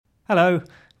Hello,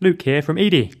 Luke here from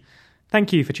Edie.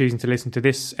 Thank you for choosing to listen to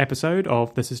this episode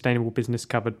of the Sustainable Business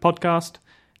Covered podcast.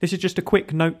 This is just a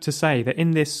quick note to say that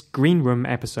in this Green Room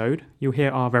episode, you'll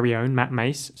hear our very own Matt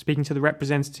Mace speaking to the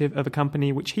representative of a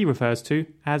company which he refers to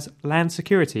as Land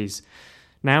Securities.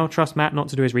 Now, trust Matt not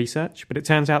to do his research, but it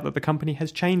turns out that the company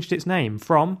has changed its name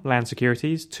from Land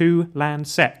Securities to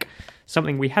Landsec,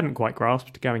 something we hadn't quite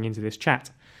grasped going into this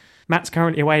chat. Matt's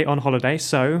currently away on holiday,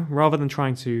 so rather than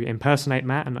trying to impersonate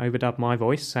Matt and overdub my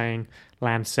voice saying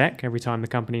Landsec every time the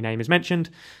company name is mentioned,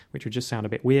 which would just sound a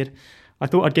bit weird, I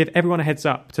thought I'd give everyone a heads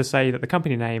up to say that the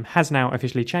company name has now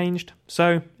officially changed,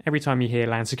 so every time you hear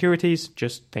Land Securities,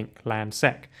 just think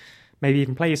Landsec. Maybe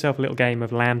even play yourself a little game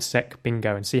of Landsec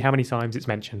bingo and see how many times it's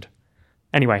mentioned.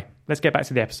 Anyway, let's get back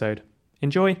to the episode.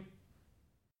 Enjoy!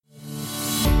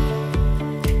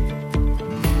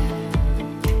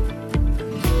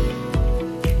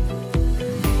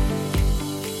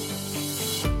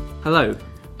 Hello,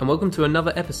 and welcome to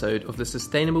another episode of the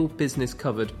Sustainable Business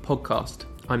Covered podcast.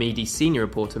 I'm ED Senior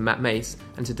Reporter Matt Mace,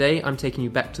 and today I'm taking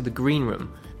you back to the Green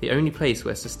Room, the only place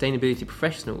where sustainability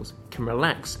professionals can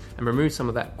relax and remove some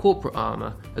of that corporate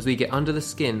armour as we get under the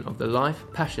skin of the life,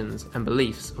 passions and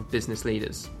beliefs of business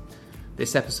leaders.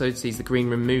 This episode sees the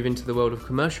Green Room move into the world of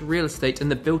commercial real estate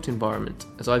and the built environment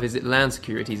as I visit Land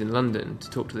Securities in London to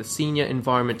talk to the Senior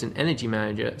Environment and Energy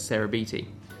Manager, Sarah Beattie.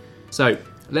 So,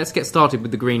 let's get started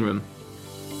with the Green Room.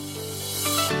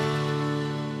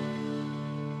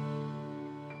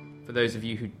 For those of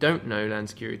you who don't know Land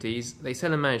Securities, they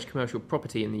sell and manage commercial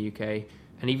property in the UK,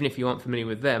 and even if you aren't familiar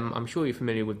with them, I'm sure you're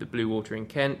familiar with the Blue Water in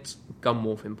Kent, Gun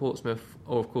Wharf in Portsmouth,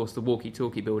 or of course the Walkie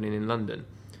Talkie building in London.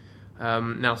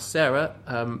 Now Sarah,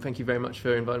 thank you very much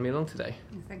for inviting me along today.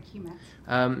 Thank you,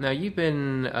 Matt. Now you've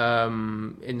been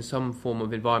in some form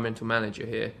of environmental manager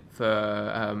here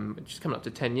for just coming up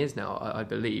to 10 years now, I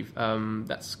believe.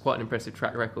 That's quite an impressive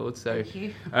track record, so Thank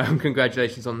you.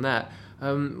 Congratulations on that.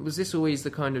 Was this always the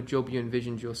kind of job you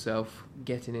envisioned yourself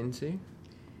getting into?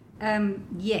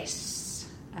 Yes.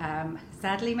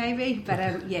 Sadly, maybe,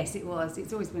 but yes, it was.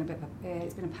 It's always been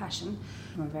it's been a passion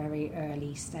from a very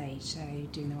early stage. So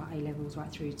doing the A levels right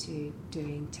through to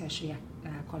doing tertiary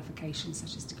qualifications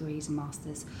such as degrees and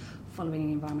masters, following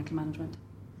in environmental management.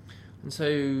 And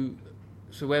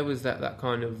so where was that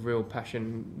kind of real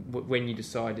passion when you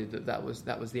decided that was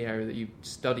the area that you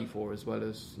study for as well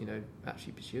as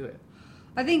actually pursue it?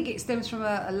 I think it stems from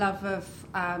a love of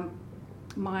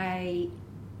my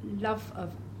love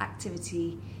of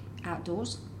activity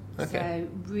outdoors. Okay.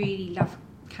 So really love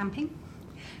camping.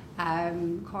 I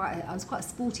was quite a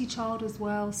sporty child as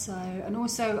well. So, and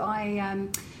also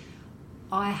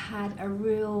I had a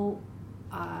real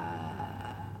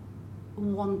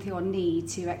wanting or need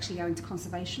to actually go into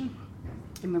conservation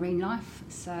in marine life.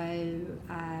 So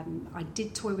I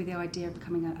did toy with the idea of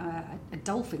becoming a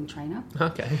dolphin trainer.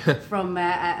 Okay. From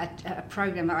a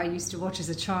program that I used to watch as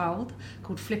a child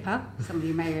called Flipper. Some of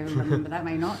you may remember that,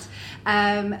 may not.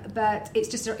 But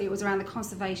it was around the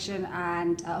conservation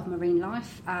and of marine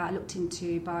life. I looked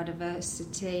into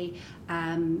biodiversity,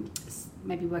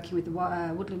 maybe working with the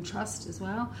Woodland Trust as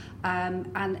well.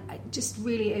 And just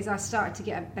really, as I started to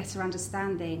get a better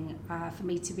understanding for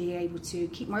me to be able to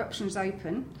keep my options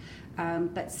open,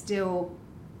 but still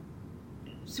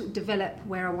sort of develop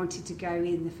where I wanted to go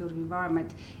in the field of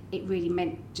environment, it really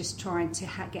meant just trying to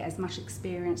get as much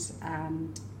experience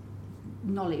and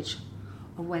knowledge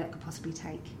of where that could possibly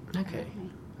take. Okay.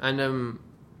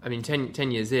 And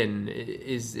 10 years in,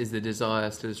 is the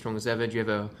desire still as strong as ever? Do you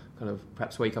ever kind of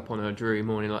perhaps wake up on a dreary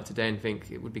morning like today and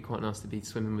think it would be quite nice to be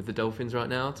swimming with the dolphins right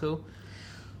now at all?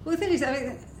 Well, the thing is,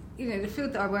 the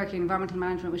field that I work in, environmental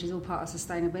management, which is all part of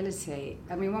sustainability,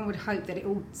 one would hope that it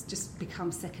all just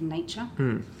becomes second nature.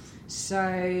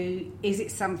 So is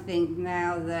it something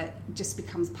now that just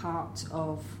becomes part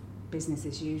of business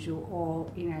as usual,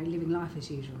 or, living life as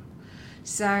usual?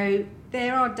 So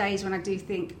there are days when I do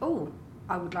think,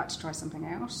 I would like to try something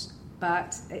else,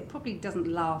 but it probably doesn't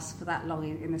last for that long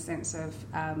in the sense of,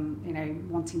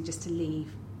 wanting just to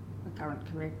leave a current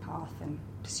career path and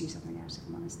pursue something else, if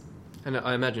I'm honest. And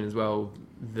I imagine as well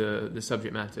the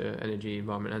subject matter, energy,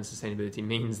 environment and sustainability,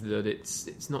 means that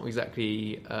it's not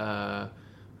exactly a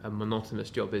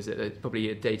monotonous job, is it? It's probably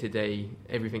a day-to-day,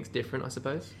 everything's different, I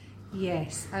suppose?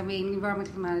 Yes,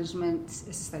 environmental management,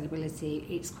 sustainability,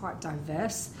 it's quite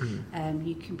diverse. Mm-hmm.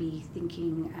 You can be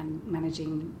thinking and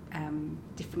managing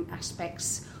different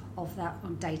aspects of that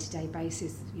on a day-to-day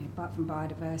basis, from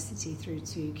biodiversity through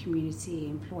to community,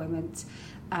 employment.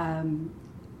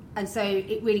 And so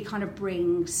it really kind of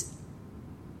brings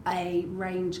a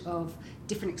range of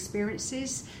different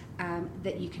experiences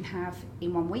that you can have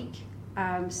in 1 week.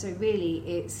 So really,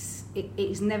 it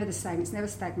is never the same. It's never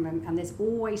stagnant, and there's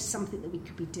always something that we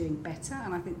could be doing better.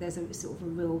 And I think there's a sort of a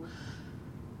real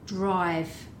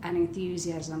drive and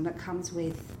enthusiasm that comes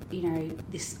with, you know,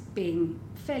 this being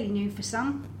fairly new for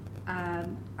some,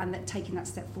 and that taking that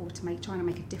step forward to trying to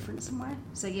make a difference somewhere.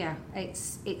 So yeah,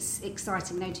 it's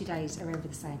exciting. No 2 days are ever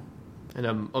the same. And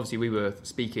obviously, we were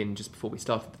speaking just before we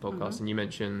started the podcast, and you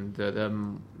mentioned that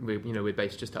we're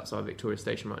based just outside Victoria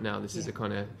Station right now. This is a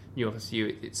kind of new office for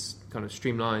you. It's kind of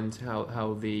streamlined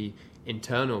how the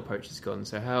internal approach has gone.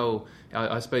 So how,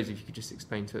 I suppose, if you could just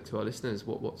explain to our listeners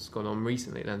what's gone on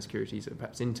recently at Land Securities, or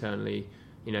perhaps internally,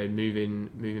 you know, moving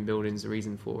buildings, the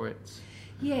reason for it.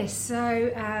 Yes,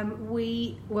 so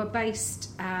we were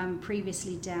based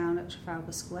previously down at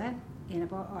Trafalgar Square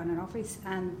on an office,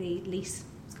 and the lease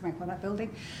coming up on that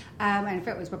building, and in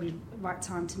fact it was probably the right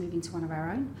time to move into one of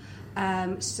our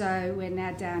own. So we're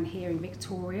now down here in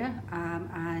Victoria,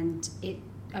 and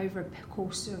over a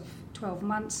course of 12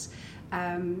 months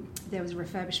there was a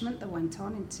refurbishment that went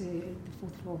on into the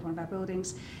fourth floor of one of our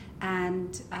buildings,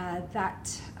 and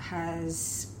that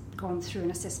has gone through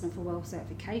an assessment for WELL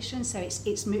certification. So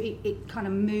it kind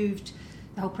of moved.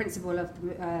 The whole principle of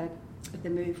the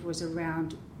move was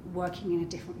around working in a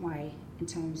different way in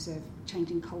terms of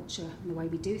changing culture and the way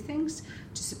we do things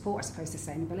to support, I suppose,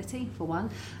 sustainability for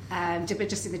one, but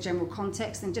just in the general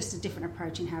context, and just a different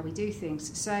approach in how we do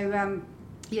things. So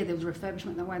there was a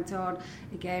refurbishment that went on.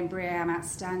 Again, BREEAM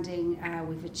outstanding.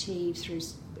 We've achieved through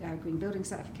green building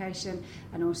certification,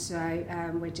 and also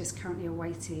we're just currently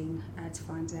awaiting to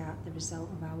find out the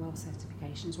result of our WELL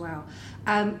certification as well.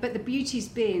 But the beauty's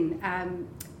been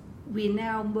we're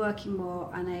now working more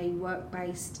on a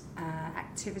work-based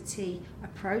activity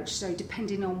approach. So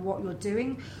depending on what you're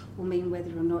doing will mean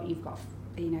whether or not you've got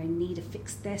need a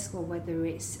fixed desk, or whether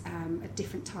it's a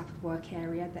different type of work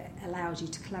area that allows you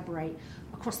to collaborate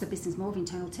across the business more of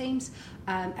internal teams,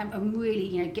 and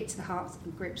really get to the heart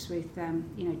and grips with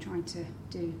trying to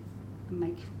do and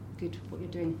make good what you're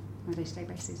doing on a day-to-day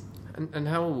basis. And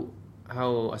how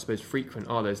I suppose frequent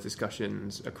are those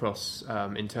discussions across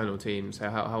internal teams?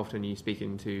 How often are you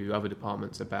speaking to other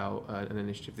departments about an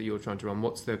initiative that you're trying to run?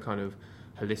 What's the kind of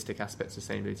holistic aspects of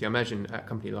sustainability? I imagine at a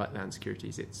company like Land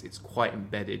Securities, it's quite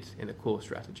embedded in the core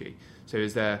strategy. So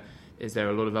is there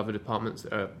a lot of other departments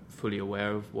that are fully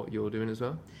aware of what you're doing as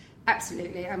well?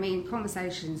 Absolutely. I mean,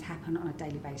 conversations happen on a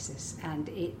daily basis, and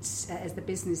it's as the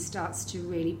business starts to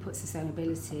really put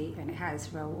sustainability, and it has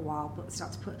for a while, but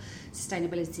starts to put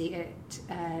sustainability at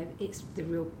it's the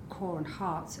real core and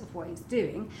heart of what it's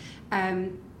doing.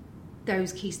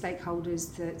 Those key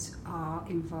stakeholders that are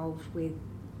involved with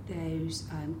those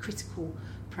critical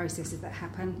processes that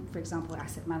happen, for example,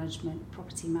 asset management,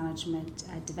 property management,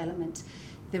 development,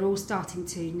 they're all starting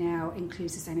to now include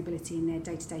sustainability in their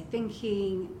day-to-day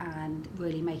thinking, and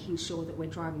really making sure that we're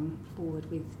driving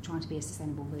forward with trying to be as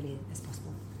sustainable really as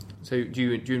possible. So do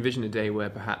you envision a day where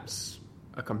perhaps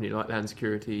a company like Land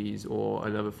Securities or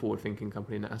another forward-thinking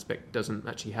company in that aspect doesn't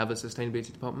actually have a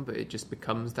sustainability department, but it just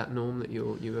becomes that norm that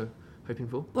you were hoping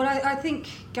for? Well, I think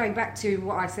going back to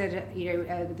what I said,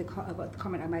 the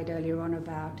comment I made earlier on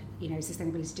about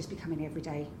sustainability just becoming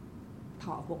everyday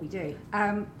part of what we do.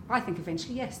 I think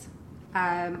eventually, yes.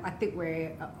 I think we're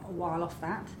a while off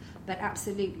that, but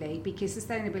absolutely, because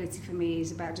sustainability for me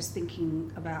is about just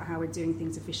thinking about how we're doing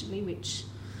things efficiently, which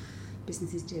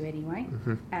businesses do anyway,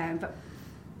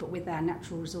 but with our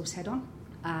natural resource head on,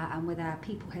 and with our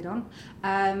people head on.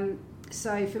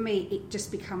 So for me, it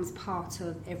just becomes part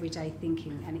of everyday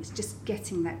thinking, and it's just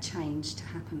getting that change to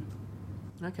happen.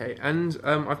 Okay, and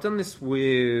I've done this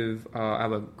with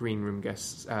our green room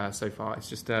guests so far. It's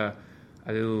just a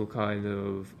little kind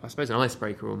of, I suppose, an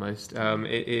icebreaker almost.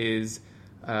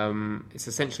 It's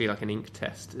essentially like an ink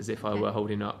test, as if I were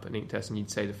holding up an ink test and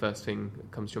you'd say the first thing that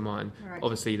comes to your mind. Right.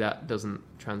 Obviously, that doesn't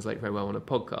translate very well on a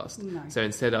podcast. No. So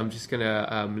instead, I'm just going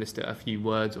to list a few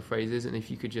words or phrases, and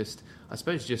if you could just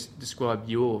describe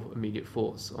your immediate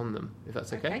thoughts on them, if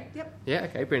that's okay. Okay, yep. Yeah,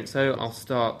 okay, brilliant. So I'll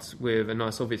start with a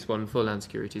nice obvious one for Land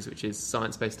Securities, which is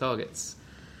science-based targets.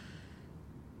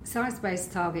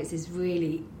 Science-based targets is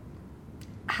really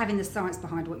having the science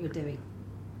behind what you're doing.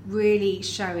 Really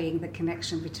showing the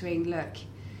connection between,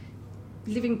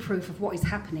 living proof of what is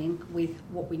happening with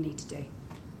what we need to do.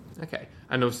 Okay,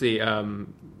 and obviously,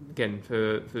 again,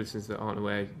 for listeners that aren't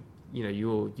aware,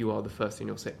 you are the first in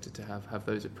your sector to have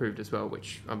those approved as well,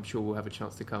 which I'm sure we'll have a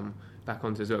chance to come back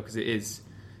onto as well, because it is,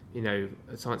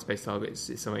 science-based targets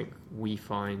is something we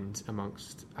find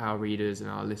amongst our readers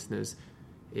and our listeners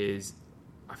is,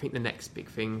 I think, the next big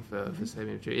thing for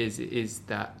sustainability is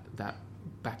that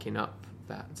backing up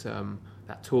that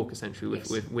talk essentially Yes.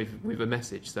 with a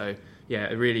message. So yeah,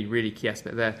 a really, really key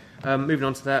aspect there. Moving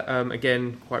on to that,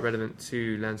 again, quite relevant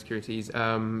to land securities,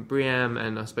 BREEAM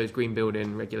and I suppose green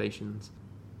building regulations.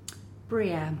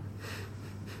 BREEAM.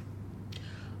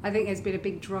 I think there's been a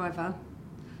big driver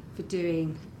for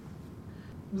doing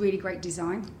really great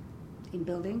design in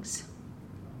buildings.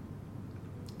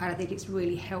 And I think it's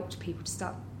really helped people to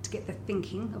start to get the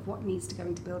thinking of what needs to go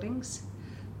into buildings.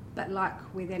 But like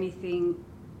with anything,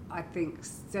 I think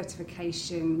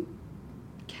certification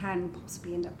can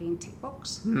possibly end up being tick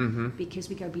box, because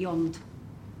we go beyond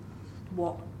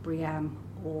what BREEAM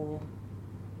or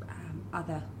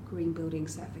other green building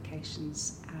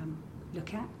certifications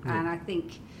look at. And I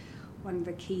think one of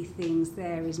the key things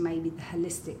there is maybe the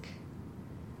holistic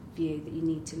view that you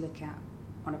need to look at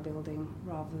on a building,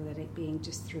 rather than it being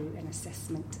just through an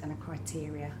assessment and a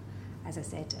criteria, as I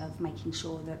said, of making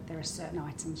sure that there are certain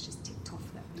items just ticked off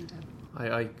that window.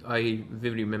 I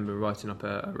vividly remember writing up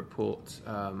a report.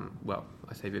 Well,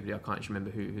 I say vividly, I can't actually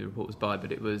remember who the report was by,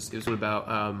 but it was all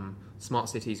about smart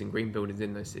cities and green buildings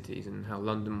in those cities, and how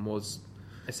London was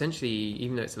essentially,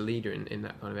 even though it's a leader in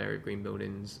that kind of area of green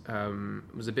buildings,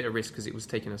 was a bit of risk because it was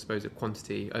taking, I suppose, a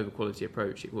quantity over quality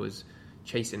approach. It was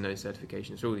chasing those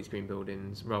certifications for all these green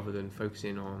buildings rather than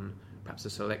focusing on perhaps a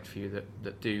select few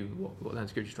that do what land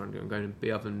security is trying to do and going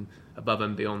above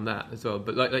and beyond that as well.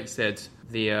 But like you said,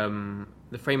 the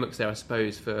framework's there, I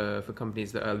suppose, for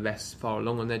companies that are less far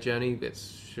along on their journey.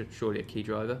 It's surely a key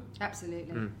driver.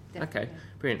 Absolutely. Okay,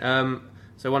 brilliant.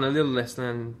 So one a little less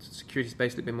land security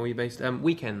space, a little bit more you-based.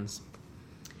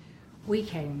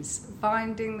 Weekends,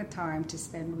 finding the time to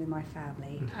spend with my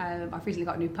family. I've recently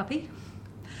got a new puppy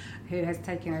who has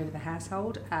taken over the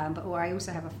household, but I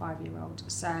also have a 5-year-old.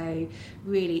 So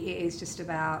really it is just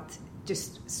about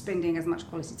just spending as much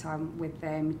quality time with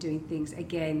them, doing things,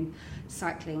 again,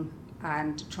 cycling,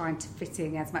 and trying to fit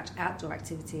in as much outdoor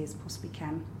activity as possibly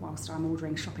can whilst I'm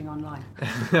ordering shopping online.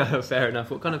 Fair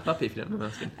enough. What kind of puppy, if you don't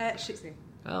mind asking? Shih Tzu.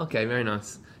 Oh, okay, very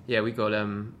nice. Yeah, we got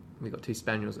 2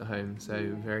 spaniels at home,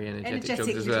 so very energetic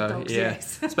dogs as well. Dogs,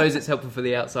 yes. I suppose it's helpful for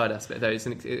the outside aspect, though. It's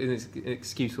an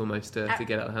excuse almost to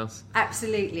get out of the house.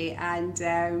 Absolutely, and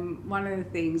one of the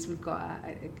things, we've got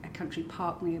a country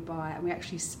park nearby, and we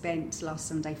actually spent last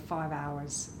Sunday 5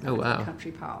 hours at the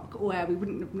country park, where we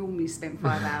wouldn't have normally spent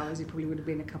 5 hours. It probably would have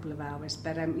been a couple of hours,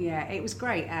 but yeah, it was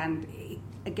great. And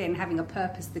again, having a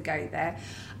purpose to go there,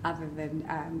 other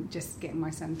than just getting my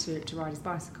son to ride his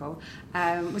bicycle,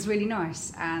 was really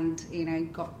nice. And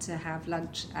got to have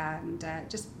lunch and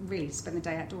just really spend the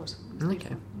day outdoors.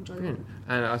 Okay, brilliant.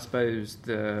 And I suppose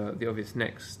the obvious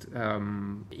next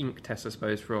ink test, I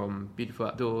suppose, from Beautiful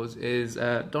Outdoors is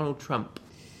Donald Trump.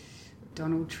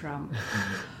 Donald Trump.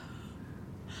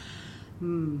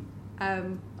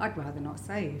 I'd rather not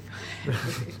say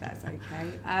if that's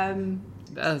okay.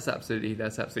 That's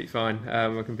absolutely fine.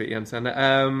 I completely understand that.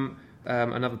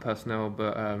 Another personnel,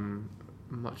 but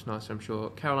much nicer, I'm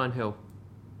sure. Caroline Hill.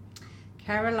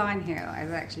 Caroline Hill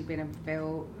has actually been a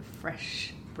real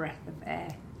fresh breath of air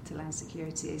to land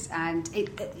securities, and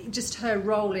it just her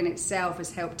role in itself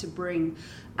has helped to bring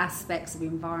aspects of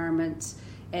environment,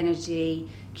 energy,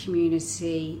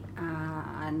 community,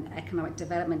 and economic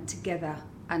development together,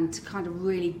 and to kind of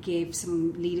really give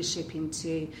some leadership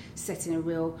into setting a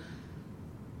real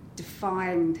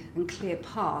defined and clear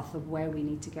path of where we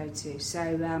need to go to.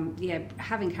 So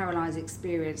having Caroline's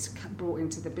experience brought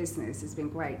into the business has been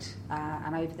great,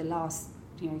 and over the last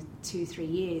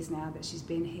 2-3 years now that she's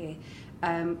been here,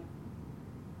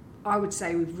 I would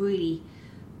say we've really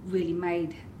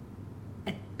made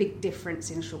a big difference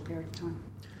in a short period of time.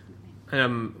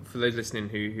 For those listening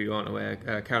who aren't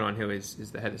aware, Caroline Hill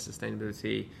is the head of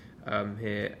sustainability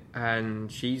here, and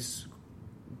she's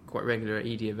quite regular at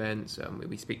ED events.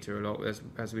 We speak to her a lot,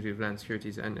 as we do with land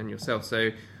securities and yourself.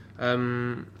 So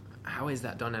how is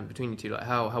that dynamic between you two? Like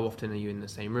how often are you in the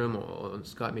same room or on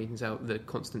Skype meetings? Out the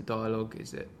constant dialogue,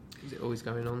 is it always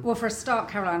going on? Well, for a start,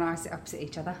 Caroline and I sit opposite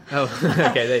each other. Oh,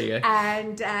 okay, there you go.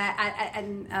 and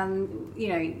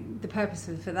the purpose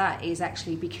for that is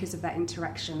actually because of that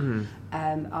interaction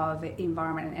of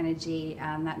environment and energy,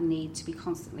 and that need to be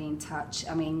constantly in touch.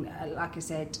 I mean, like I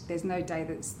said, there's no day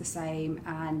that's the same,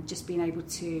 and just being able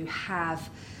to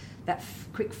have that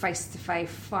quick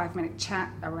face-to-face 5-minute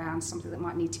chat around something that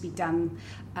might need to be done,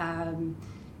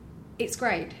 it's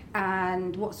great.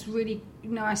 And what's really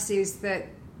nice is that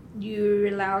you're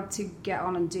allowed to get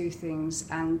on and do things,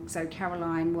 and so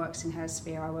Caroline works in her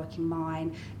sphere, I work in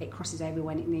mine. It crosses over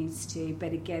when it needs to,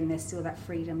 but again, there's still that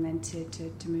freedom then to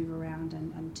move around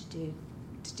and to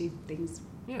do things.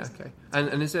 Yeah, okay.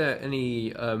 And is there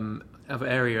any other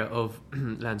area of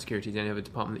land security, is there any other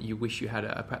department that you wish you had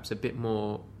perhaps a bit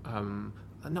more,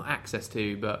 not access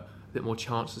to, but a bit more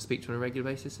chance to speak to on a regular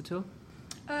basis at all?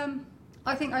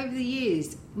 I think over the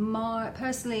years,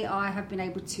 personally, I have been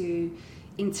able to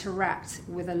interact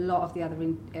with a lot of the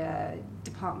other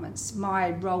departments.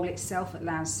 My role itself at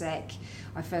Landsec,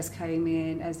 I first came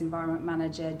in as environment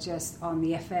manager just on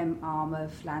the FM arm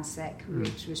of Landsec,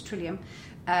 which was Trillium,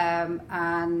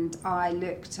 and I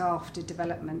looked after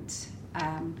development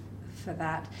for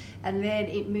that, and then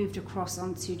it moved across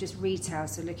onto just retail,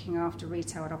 so looking after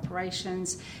retail and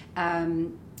operations,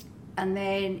 and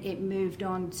then it moved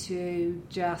on to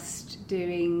just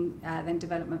doing then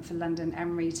development for London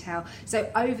and retail.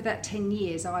 So over that 10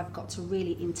 years, I've got to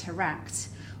really interact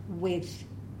with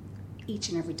each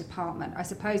and every department. I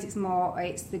suppose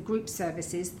it's the group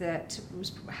services that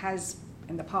has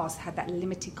in the past had that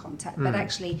limited contact, but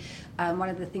actually one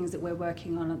of the things that we're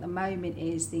working on at the moment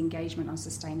is the engagement on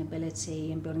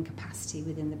sustainability and building capacity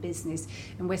within the business,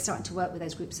 and we're starting to work with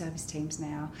those group service teams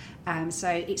now, so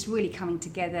it's really coming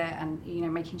together and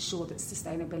making sure that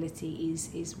sustainability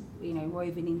is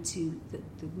woven into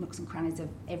the nooks and crannies of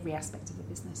every aspect of the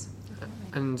business.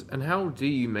 And how do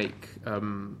you make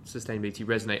sustainability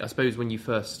resonate? I suppose when you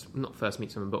not first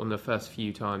meet someone, but on the first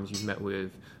few times you've met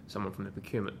with someone from the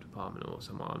procurement department or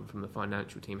someone from the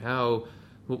financial team,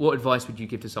 what advice would you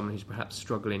give to someone who's perhaps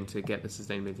struggling to get the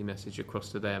sustainability message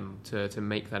across to them to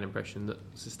make that impression that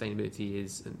sustainability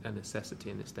is a necessity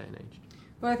in this day and age?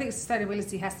 Well, I think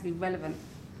sustainability has to be relevant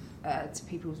to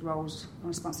people's roles and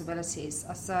responsibilities.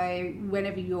 So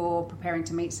whenever you're preparing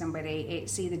to meet somebody,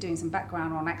 it's either doing some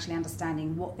background on actually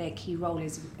understanding what their key role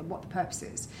is and what the purpose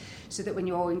is, so that when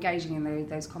you're engaging in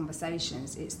those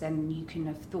conversations, it's then you can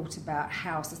have thought about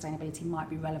how sustainability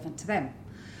might be relevant to them.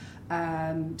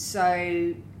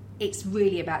 So it's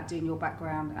really about doing your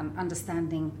background and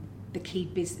understanding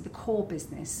the core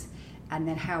business, and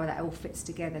then how that all fits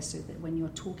together, so that when you're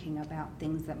talking about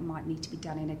things that might need to be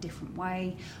done in a different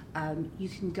way, you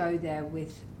can go there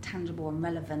with tangible and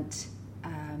relevant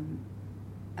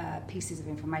pieces of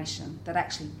information that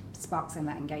actually sparks in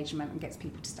that engagement and gets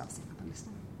people to start seeing up and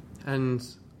listening. And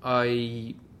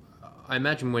I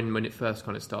imagine when it first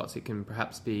kind of starts, it can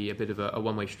perhaps be a bit of a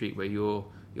one-way street where you're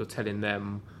telling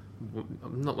them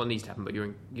not what needs to happen, but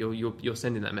you're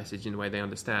sending that message in a way they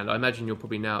understand. I imagine you're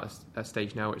probably now at a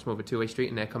stage now where it's more of a two-way street,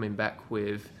 and they're coming back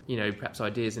with perhaps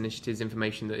ideas, initiatives,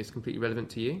 information that is completely relevant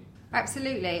to you.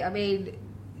 Absolutely. I mean,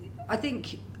 I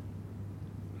think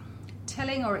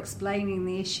telling or explaining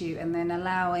the issue and then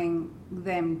allowing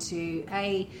them to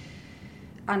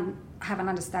have an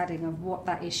understanding of what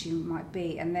that issue might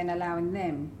be, and then allowing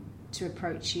them to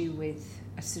approach you with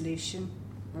a solution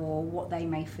or what they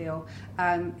may feel.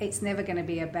 It's never going to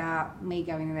be about me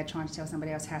going in there trying to tell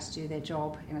somebody else how to do their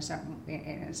job in a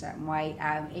certain way.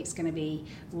 It's going to be,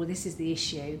 well, this is the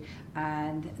issue,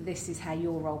 and this is how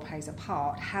your role plays a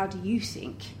part. How do you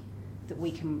think that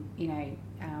we can,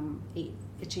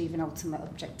 achieve an ultimate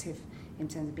objective in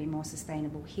terms of being more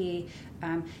sustainable here?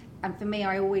 And for me,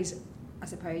 I always, I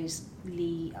suppose,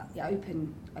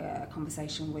 open a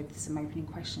conversation with some opening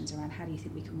questions around how do you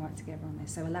think we can work together on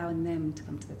this? So allowing them to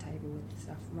come to the table with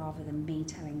stuff rather than me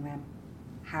telling them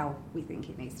how we think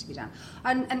it needs to be done.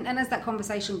 And as that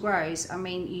conversation grows, I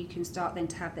mean, you can start then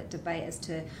to have that debate as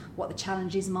to what the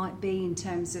challenges might be in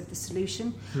terms of the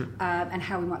solution, and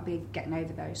how we might be getting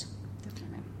over those.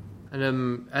 Definitely.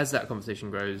 And as that conversation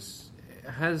grows,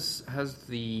 has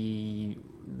the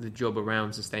job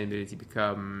around sustainability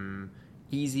become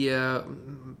easier?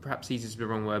 Perhaps easier is the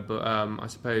wrong word, but I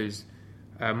suppose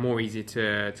more easier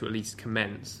to at least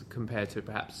commence compared to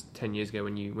perhaps 10 years ago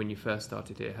when you first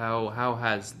started here. How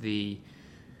has the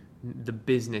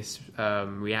business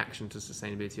reaction to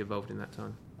sustainability evolved in that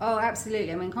time? Oh,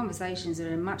 absolutely. I mean, conversations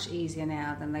are much easier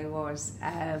now than they was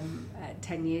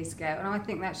 10 years ago, and I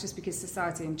think that's just because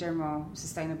society in general,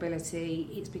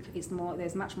 sustainability,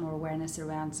 there's much more awareness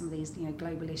around some of these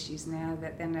global issues now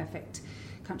that then affect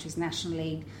countries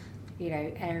nationally,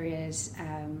 areas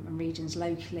and regions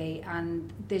locally,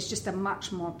 and there's just a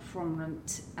much more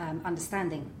prominent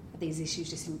understanding of these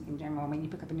issues just in general. I mean, you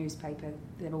pick up a newspaper,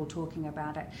 they're all talking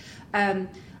about it.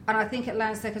 And I think at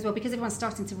Landsec as well, because everyone's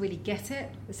starting to really get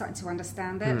it, they're starting to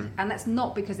understand it, and that's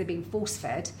not because they're being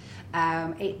force-fed.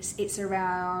 It's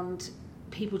around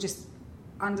people just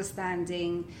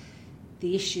understanding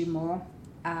the issue more.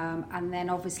 And then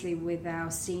obviously with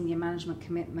our senior management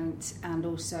commitment and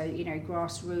also,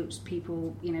 grassroots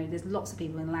people, there's lots of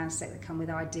people in Landsec that come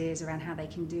with ideas around how they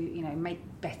can do, make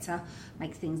better,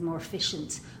 make things more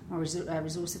efficient, more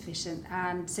resource efficient.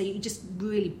 And so you're just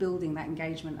really building that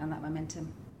engagement and that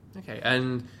momentum. Okay,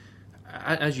 and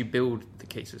as you build the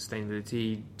case of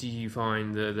sustainability, do you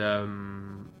find that,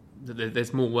 that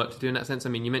there's more work to do in that sense? I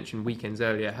mean, you mentioned weekends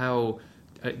earlier. How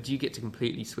do you get to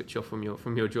completely switch off from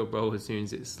your job role as soon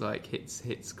as it's like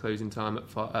hits closing time at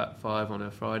 5 on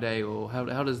a Friday, or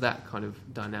how does that kind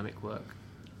of dynamic work?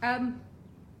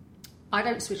 I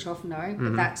don't switch off, no,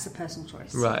 but that's a personal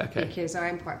choice. Right, okay. Because I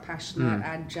am quite passionate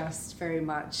and just very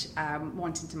much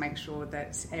wanting to make sure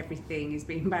that everything is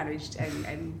being managed,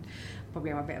 and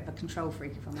probably I'm a bit of a control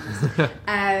freak, if I'm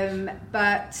honest.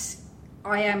 But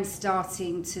I am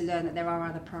starting to learn that there are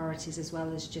other priorities as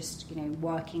well as just,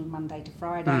 working Monday to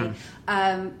Friday.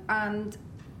 And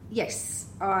yes,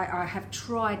 I have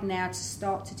tried now to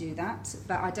start to do that,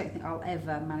 but I don't think I'll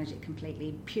ever manage it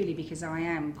completely, purely because I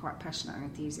am quite passionate and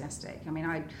enthusiastic. I mean,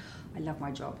 I love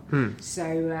my job.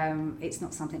 So it's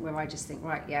not something where I just think,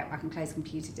 right, yeah, I can close the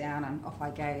computer down and off I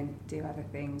go and do other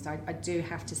things. I do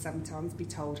have to sometimes be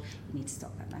told, you need to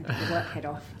stop that now, put your work head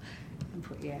off and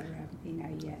put your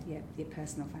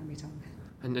personal family time.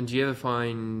 And do you ever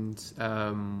find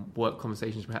work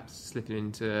conversations perhaps slipping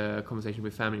into a conversation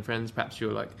with family and friends? Perhaps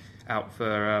you're like out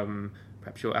for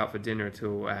dinner at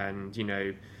all, and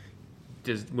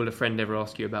will a friend ever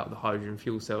ask you about the hydrogen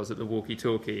fuel cells at the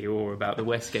walkie-talkie, or about the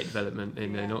Westgate development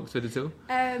in Oxford at all?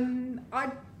 I'm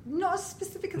not as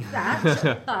specific as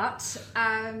that,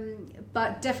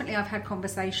 but definitely I've had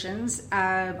conversations.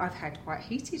 I've had quite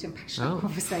heated and passionate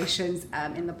conversations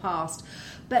in the past.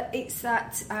 But it's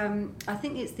that I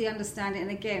think it's the understanding,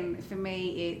 and again, for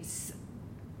me,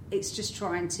 it's just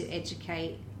trying to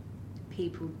educate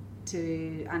people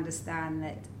to understand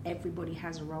that everybody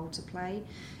has a role to play.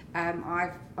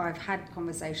 I've had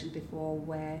conversations before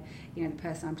where the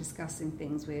person I'm discussing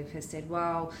things with has said,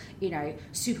 well,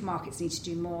 supermarkets need to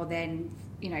do more then,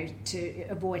 to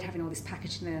avoid having all this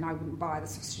packaging, and I wouldn't buy the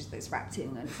sausages that's wrapped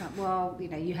in. And it's like, well,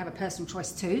 you have a personal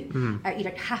choice too. You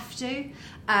don't have to,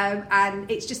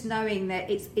 and it's just knowing that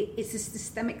it's a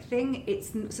systemic thing.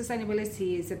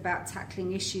 Sustainability is about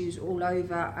tackling issues all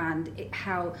over, and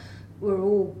how we're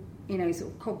all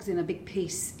sort of cogs in a big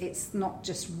piece. It's not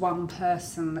just one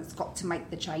person that's got to make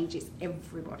the change, it's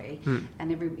everybody.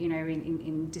 And every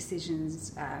in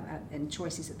decisions and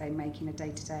choices that they make in a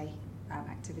day-to-day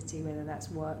activity, whether that's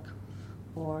work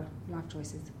or life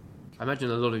choices. I imagine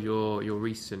a lot of your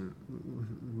recent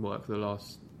work for the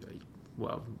last,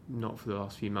 well, not for the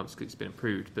last few months because it's been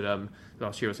approved, but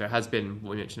last year or so has been,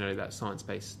 what we mentioned earlier, that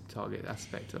science-based target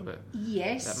aspect of it.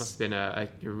 Yes. That must have been a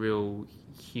real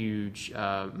huge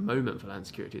moment for land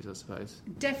securities, I suppose.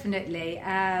 Definitely.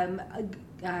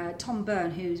 Tom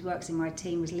Byrne, who works in my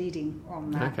team, was leading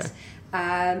on that. Okay.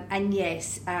 And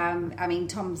yes, I mean,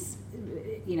 Tom's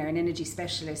an energy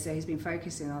specialist, so he's been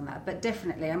focusing on that. But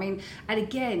definitely, I mean, and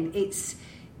again, it's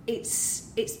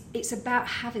about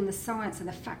having the science and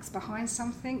the facts behind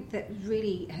something that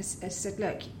really has said,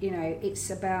 look,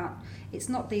 it's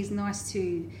not these nice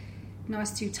two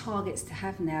targets to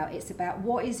have now. It's about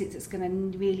what is it that's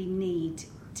going to really need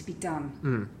to be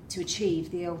done to achieve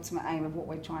the ultimate aim of what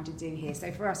we're trying to do here.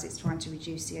 So for us, it's trying to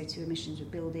reduce CO2 emissions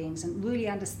with buildings and really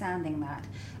understanding that,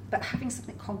 but having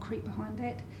something concrete behind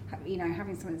it,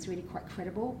 having something that's really quite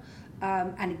credible.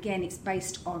 And again, it's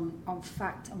based on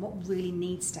fact and what really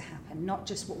needs to happen, not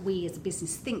just what we as a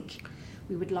business think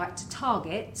we would like to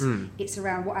target. It's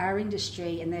around what our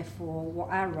industry and therefore what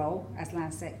our role as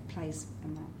Landsec plays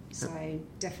in that. So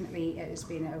definitely it has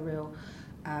been a real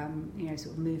sort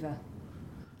of mover.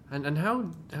 And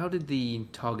how did the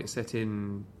target set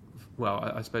in?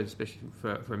 Well, I suppose especially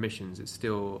for emissions, it's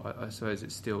still, I suppose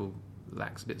it still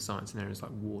lacks a bit of science in areas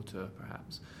like water,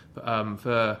 perhaps. But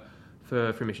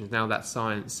for emissions, now that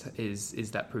science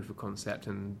is that proof of concept,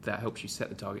 and that helps you set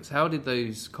the targets. How did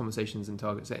those conversations and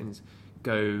target settings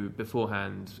go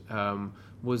beforehand?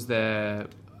 Was there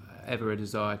ever a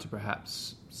desire to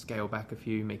perhaps scale back a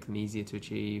few, make them easier to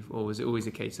achieve, or was it always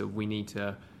a case of we need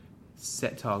to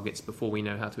set targets before we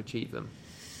know how to achieve them?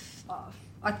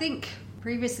 I think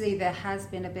previously there has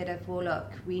been a bit of, well,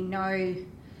 look, we know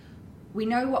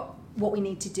what we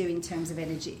need to do in terms of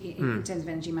energy, in terms of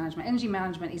energy management. Energy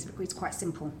management is quite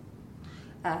simple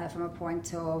from a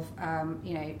point of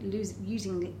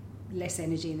using less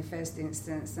energy in the first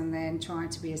instance, and then trying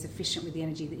to be as efficient with the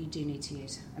energy that you do need to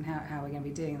use, and how we're going to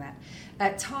be doing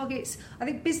that. Targets, I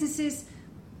think businesses,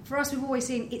 for us, we've always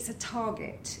seen it's a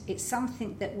target. It's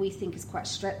something that we think is quite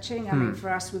stretching. I mean, for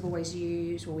us, we've always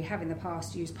used, or we have in the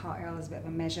past used Part L as a bit of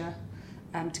a measure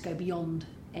to go beyond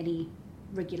any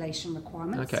regulation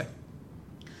requirements. Okay.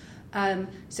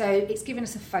 So it's given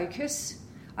us a focus.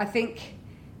 I think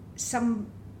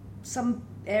some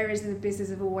areas of the business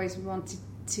have always wanted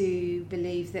to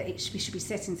believe that we should be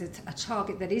setting a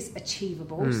target that is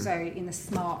achievable, so in the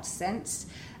SMART sense.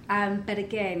 But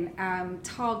again,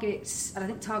 targets, and I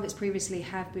think targets previously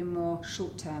have been more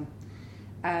short-term.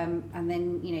 And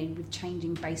then, with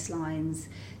changing baselines.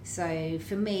 So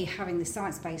for me, having the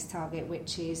science-based target,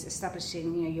 which is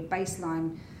establishing, your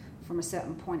baseline from a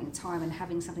certain point in time and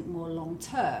having something more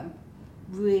long-term,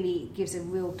 really gives a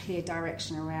real clear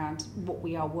direction around what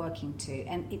we are working to,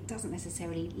 and it doesn't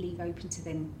necessarily leave open to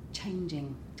then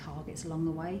changing targets along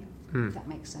the way, if that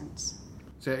makes sense.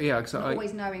 So yeah,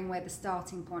 always knowing where the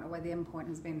starting point or where the end point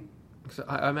has been. So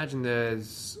I imagine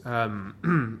there's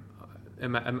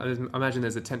imagine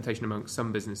there's a temptation amongst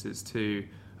some businesses to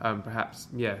perhaps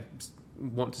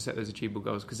want to set those achievable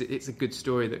goals because it's a good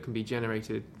story that can be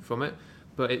generated from it.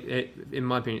 But in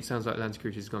my opinion, it sounds like Land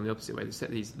Security has gone the opposite way. They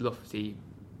set these lofty,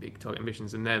 big target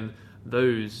ambitions, and then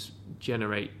those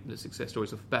generate the success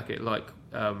stories off the back of it, like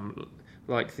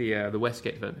the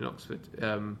Westgate development in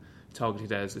Oxford,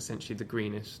 targeted as essentially the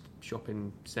greenest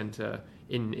shopping centre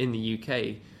in the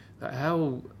UK. Like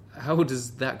how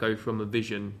does that go from a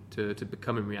vision to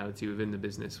becoming reality within the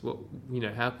business?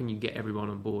 How can you get everyone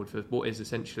on board for what is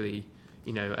essentially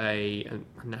a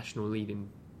national leading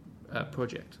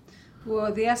project?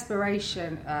 Well, the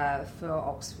aspiration for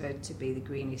Oxford to be the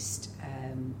greenest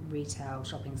retail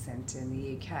shopping centre in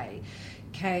the UK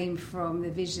came from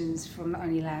the visions from not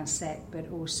only Landsec, but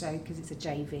also, because it's a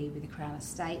JV with the Crown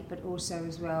Estate, but also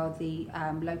as well the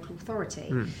local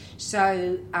authority.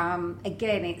 So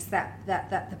again, it's that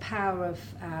the power of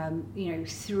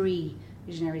three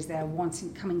visionaries there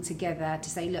coming together to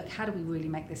say, look, how do we really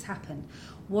make this happen?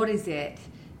 What is it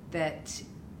that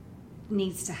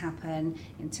needs to happen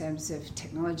in terms of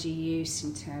technology use,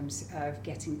 in terms of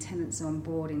getting tenants on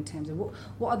board, in terms of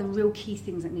what are the real key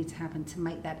things that need to happen to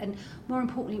make that, and more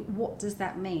importantly, what does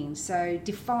that mean? So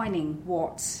defining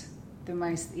what the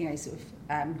most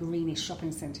greenish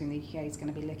shopping centre in the UK is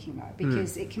going to be looking like,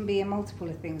 because it can be a multiple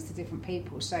of things to different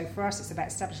people. So for us, it's about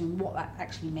establishing what that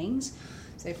actually means.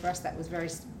 So for us, that was very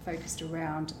focused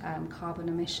around carbon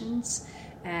emissions.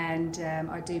 And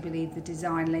I do believe the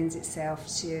design lends itself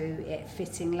to it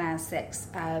fitting Landsec's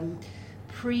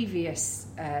previous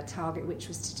target, which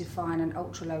was to define an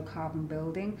ultra-low carbon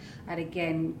building. And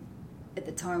again, at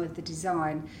the time of the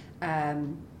design,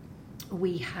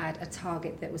 we had a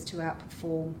target that was to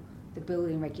outperform the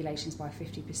building regulations by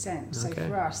 50%. So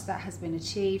for us, that has been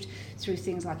achieved through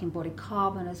things like embodied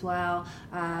carbon as well,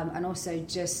 and also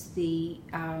just the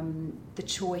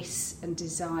choice and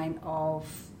design of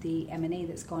the M&E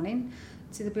that's gone in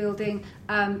to the building,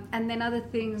 and then other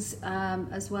things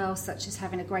as well, such as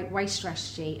having a great waste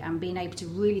strategy and being able to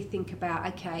really think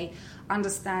about,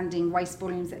 understanding waste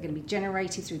volumes that are going to be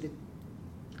generated through the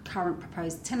current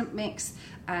proposed tenant mix,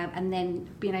 and then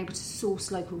being able to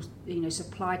source local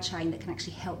supply chain that can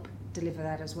actually help deliver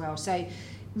that as well. So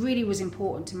really was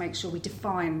important to make sure we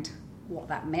defined what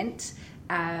that meant,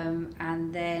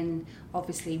 and then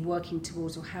obviously working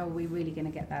towards, how are we really going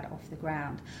to get that off the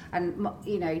ground? And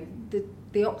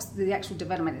the actual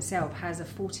development itself has a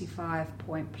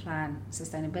 45-point plan,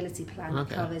 sustainability plan that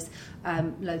covers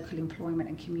local employment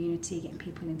and community, getting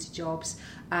people into jobs.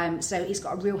 So it's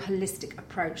got a real holistic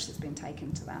approach that's been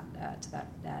taken to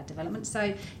that development.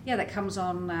 So that comes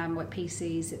on at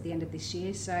PCs at the end of this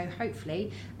year. So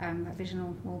hopefully that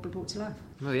vision will be brought to life.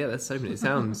 Well, that's so many. It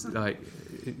sounds like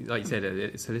you said,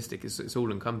 it's holistic. It's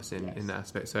all encompassing in that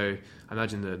aspect. So I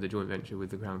imagine the joint venture with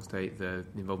the Crown Estate, the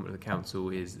involvement of the council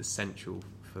is essential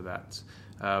for that.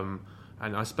 And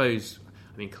I suppose,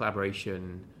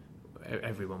 collaboration.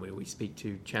 Everyone we always speak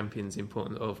to champions the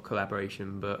importance of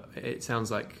collaboration, but it sounds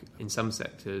like in some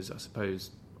sectors, I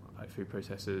suppose, like food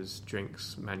processors,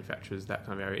 drinks manufacturers, that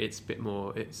kind of area, it's a bit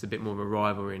more of a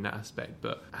rivalry in that aspect.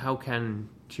 But how can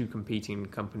two competing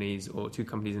companies or two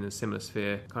companies in a similar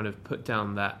sphere kind of put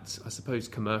down that, I suppose,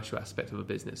 commercial aspect of a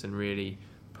business and really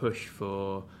push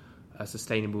for a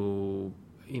sustainable,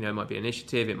 it might be an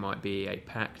initiative, it might be a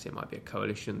pact, it might be a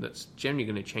coalition that's generally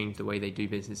going to change the way they do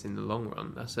business in the long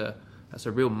run? That's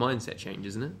a real mindset change,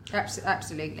 isn't it?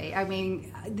 Absolutely.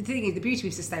 The thing is, the beauty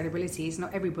of sustainability is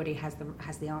not everybody has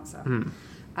the answer.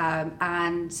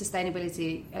 And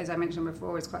sustainability, as I mentioned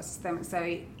before, is quite systemic.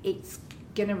 So it's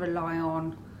going to rely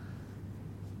on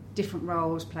different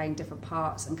roles playing different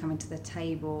parts and coming to the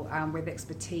table with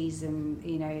expertise and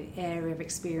area of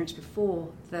experience before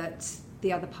that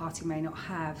the other party may not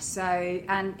have. So,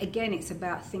 and again, it's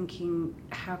about thinking,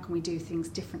 how can we do things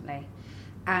differently?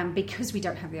 Because we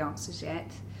don't have the answers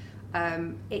yet,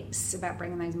 it's about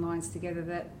bringing those minds together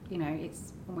that,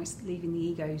 it's almost leaving the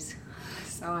egos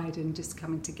aside and just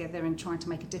coming together and trying to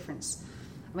make a difference.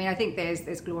 I mean, I think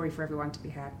there's glory for everyone to be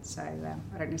had, so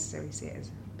I don't necessarily see it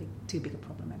as too big a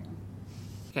problem anyway.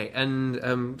 Okay,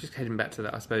 and just heading back to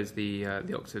that, I suppose the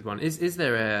Oxford one, is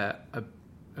there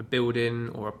a building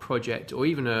or a project or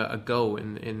even a goal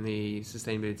in the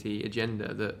sustainability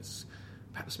agenda that's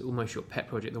perhaps almost your pet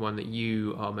project, the one that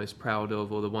you are most proud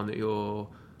of, or the one that you're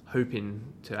hoping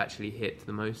to actually hit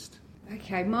the most?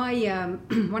 Okay, my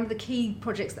one of the key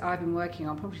projects that I've been working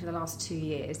on probably for the last 2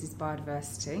 years is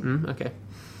biodiversity.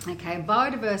 Okay,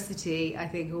 biodiversity I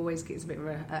think always gets a bit of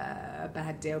a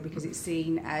bad deal because it's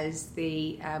seen as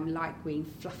the light green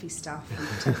fluffy stuff and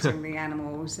protecting the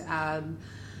animals.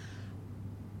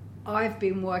 I've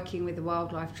been working with the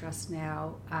Wildlife Trust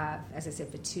now, as I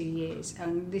said, for 2 years,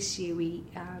 and this year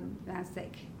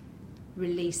LandSec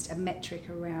released a metric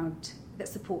around that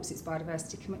supports its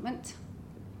biodiversity commitment.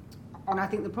 And I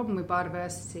think the problem with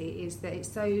biodiversity is that it's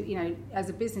so, as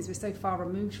a business, we're so far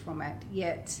removed from it,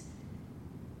 yet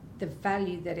the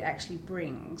value that it actually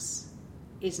brings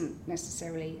isn't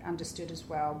necessarily understood as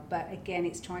well. But again,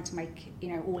 it's trying to make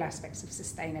all aspects of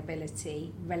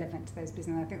sustainability relevant to those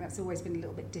businesses. I think that's always been a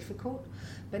little bit difficult.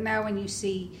 But now when you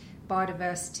see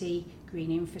biodiversity,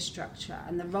 green infrastructure,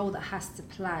 and the role that has to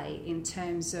play in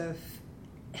terms of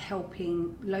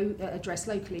helping address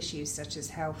local issues such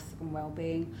as health and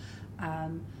well-being,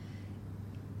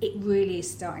 it really is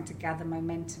starting to gather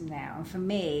momentum now. And for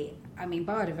me, I mean,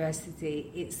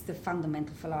 biodiversity, it's the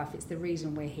fundamental for life. It's the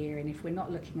reason we're here. And if we're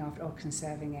not looking after or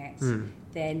conserving it,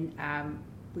 then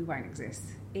we won't exist.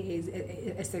 It is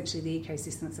essentially the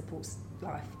ecosystem that supports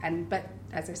life. But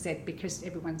as I said, because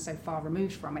everyone's so far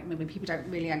removed from it, I mean, people don't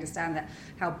really understand that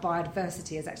how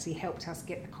biodiversity has actually helped us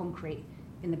get the concrete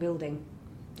in the building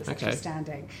that's actually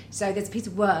standing. So there's a piece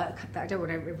of work that I don't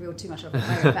want to reveal too much of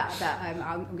that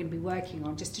I'm going to be working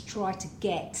on just to try to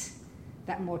get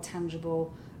that more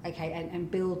tangible, and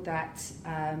build that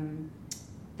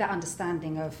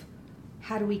understanding of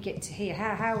how do we get to here?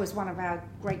 How has one of our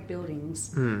great buildings,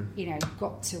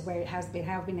 got to where it has been?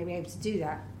 How have we been able to do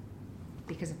that?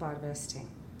 Because of biodiversity.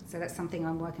 So that's something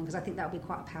I'm working on because I think that would be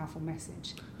quite a powerful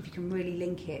message if you can really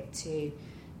link it to,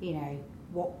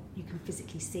 what you can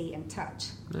physically see and touch.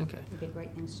 Okay, it'd be a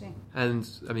great thing to do. And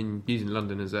I mean, using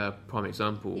London as a prime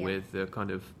example, with the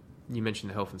kind of, you mentioned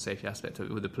the health and safety aspect of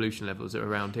it, with the pollution levels that are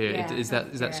around here. Is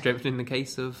that strengthening the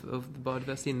case of the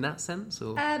biodiversity in that sense,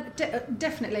 or?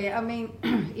 Definitely. I mean,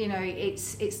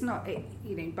 it's not.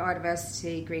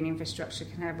 Biodiversity, green infrastructure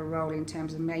can have a role in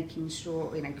terms of making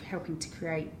sure, helping to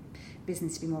create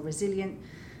business to be more resilient,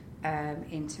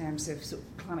 in terms of sort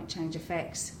of climate change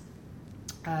effects.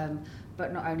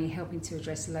 But not only helping to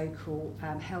address local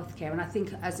healthcare, and I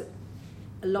think as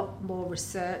a lot more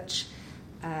research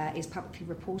is publicly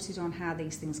reported on how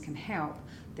these things can help,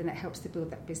 then that helps to build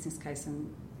that business case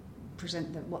and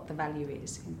present what the value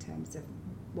is in terms of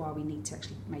why we need to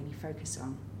actually maybe focus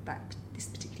on this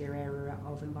particular area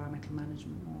of environmental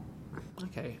management more.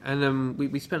 Okay, and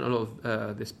we spent a lot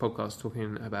of this podcast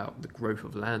talking about the growth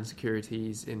of land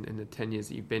securities in the 10 years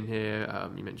that you've been here.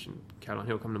 You mentioned Caroline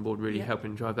Hill coming on board, really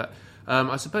helping drive that.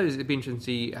 I suppose it'd be interesting to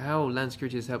see how land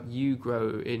security has helped you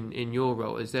grow in your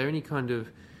role. Is there any kind of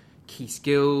key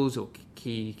skills or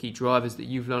key drivers that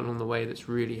you've learned on the way that's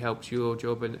really helped your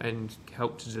job and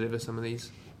helped to deliver some of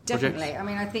these projects? Definitely. I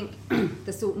mean, I think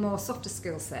the sort more softer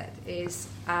skill set is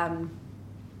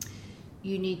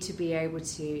you need to be able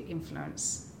to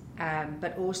influence,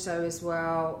 but also as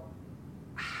well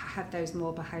have those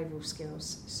more behavioural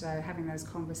skills. So having those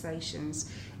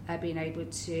conversations, being able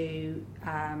to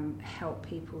help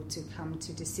people to come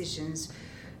to decisions,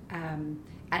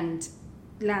 and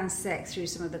LandSec, through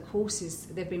some of the courses,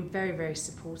 they've been very, very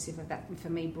supportive of that, and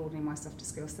for me, broadening my softer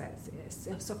skill set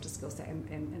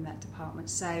in that department.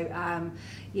 So,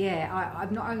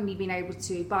 I've not only been able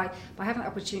to, by having the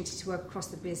opportunity to work across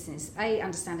the business,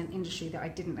 understand an industry that I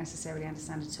didn't necessarily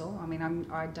understand at all. I mean,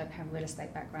 I don't have a real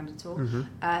estate background at all,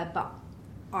 but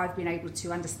I've been able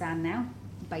to understand now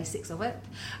basics of it,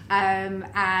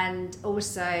 and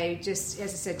also just,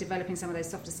 as I said, developing some of those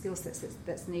softer skill sets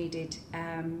that's needed,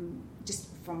 just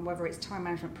from whether it's time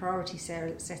management, priority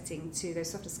setting, to those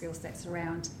softer skill sets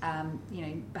around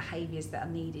behaviours that are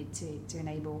needed to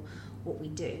enable what we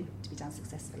do to be done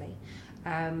successfully.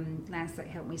 LandSec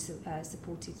helped me,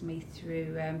 supported me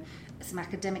through some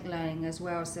academic learning as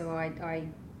well. So I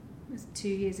 2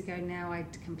 years ago now,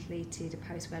 I'd completed a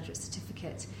postgraduate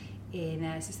certificate in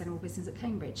sustainable business at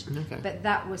Cambridge. But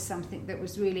that was something that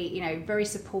was really, very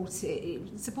supported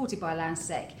by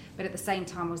LandSec, but at the same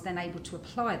time I was then able to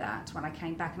apply that when I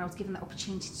came back, and I was given the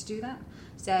opportunity to do that.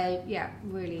 So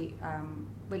really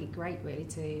great really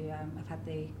to have had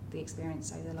the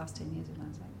experience over the last 10 years of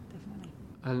LandSec, definitely.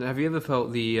 And have you ever felt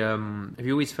have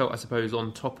you always felt, I suppose,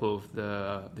 on top of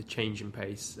the change in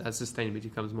pace as sustainability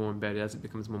becomes more embedded, as it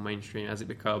becomes more mainstream, as it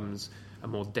becomes a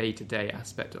more day-to-day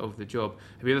aspect of the job?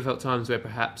 Have you ever felt times where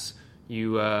perhaps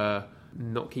you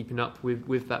not keeping up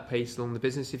with that pace along the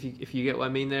business? If you get what I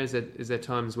mean, is there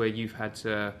times where you've had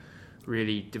to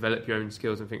really develop your own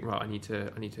skills and think, right, I need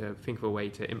to think of a way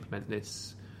to implement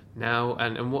this now?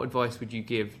 And what advice would you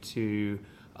give to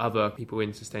other people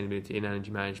in sustainability and energy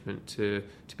management to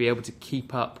be able to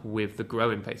keep up with the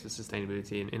growing pace of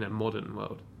sustainability in a modern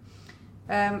world?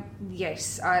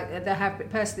 Yes, there have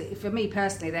personally. For me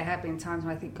personally, there have been times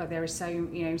when I think, God, there are so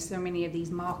many of these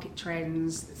market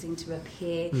trends that seem to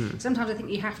appear. Sometimes I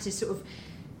think you have to sort of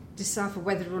decipher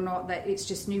whether or not that it's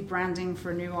just new branding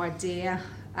for a new idea,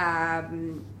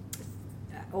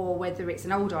 or whether it's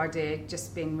an old idea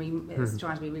just being it's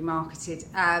trying to be remarketed.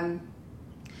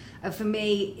 For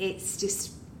me, it's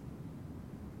just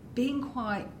being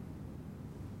quite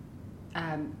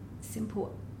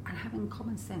simple and having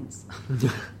common sense.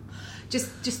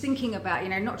 just thinking about,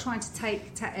 not trying to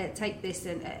take this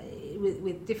and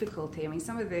with difficulty. I mean,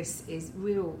 some of this is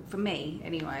real, for me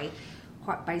anyway,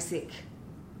 quite basic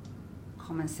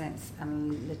common sense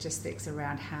and logistics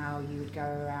around how you would go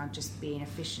around just being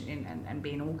efficient and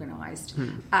being organised.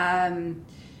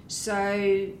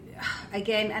 So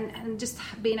again, and just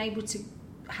being able to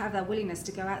have that willingness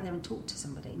to go out there and talk to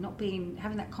somebody,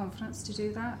 having that confidence to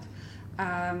do that.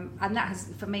 And that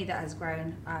has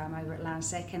grown over at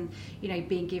Landsec, and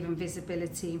being given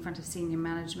visibility in front of senior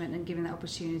management and given that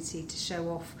opportunity to show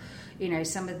off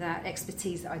some of that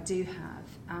expertise that I do have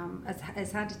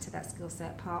has added to that skill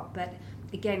set part. But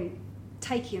again,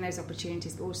 taking those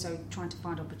opportunities, but also trying to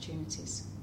find opportunities.